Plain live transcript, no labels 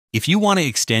If you want to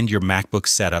extend your MacBook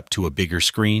setup to a bigger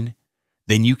screen,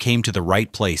 then you came to the right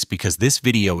place because this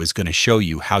video is going to show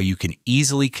you how you can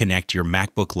easily connect your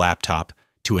MacBook laptop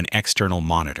to an external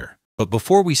monitor. But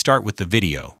before we start with the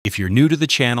video, if you're new to the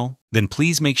channel, then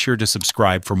please make sure to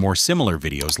subscribe for more similar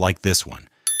videos like this one.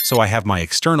 So I have my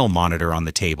external monitor on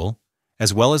the table,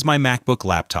 as well as my MacBook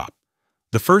laptop.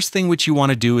 The first thing which you want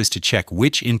to do is to check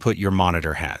which input your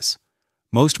monitor has.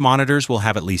 Most monitors will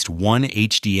have at least one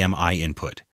HDMI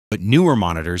input, but newer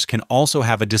monitors can also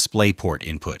have a DisplayPort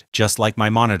input, just like my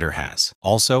monitor has.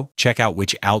 Also, check out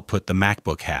which output the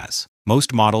MacBook has.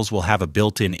 Most models will have a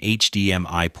built-in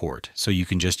HDMI port, so you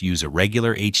can just use a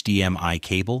regular HDMI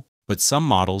cable, but some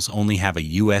models only have a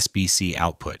USB-C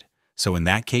output. So in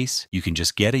that case, you can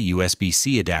just get a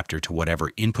USB-C adapter to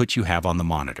whatever input you have on the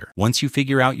monitor. Once you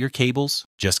figure out your cables,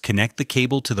 just connect the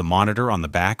cable to the monitor on the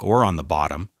back or on the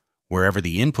bottom, wherever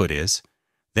the input is.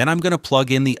 Then I'm going to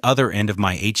plug in the other end of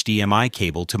my HDMI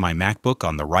cable to my MacBook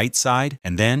on the right side,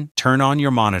 and then turn on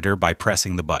your monitor by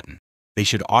pressing the button. They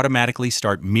should automatically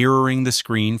start mirroring the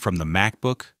screen from the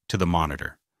MacBook to the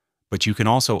monitor. But you can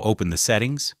also open the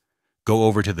settings, go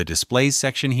over to the displays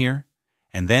section here,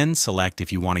 and then select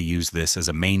if you want to use this as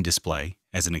a main display,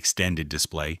 as an extended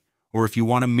display, or if you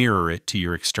want to mirror it to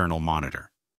your external monitor.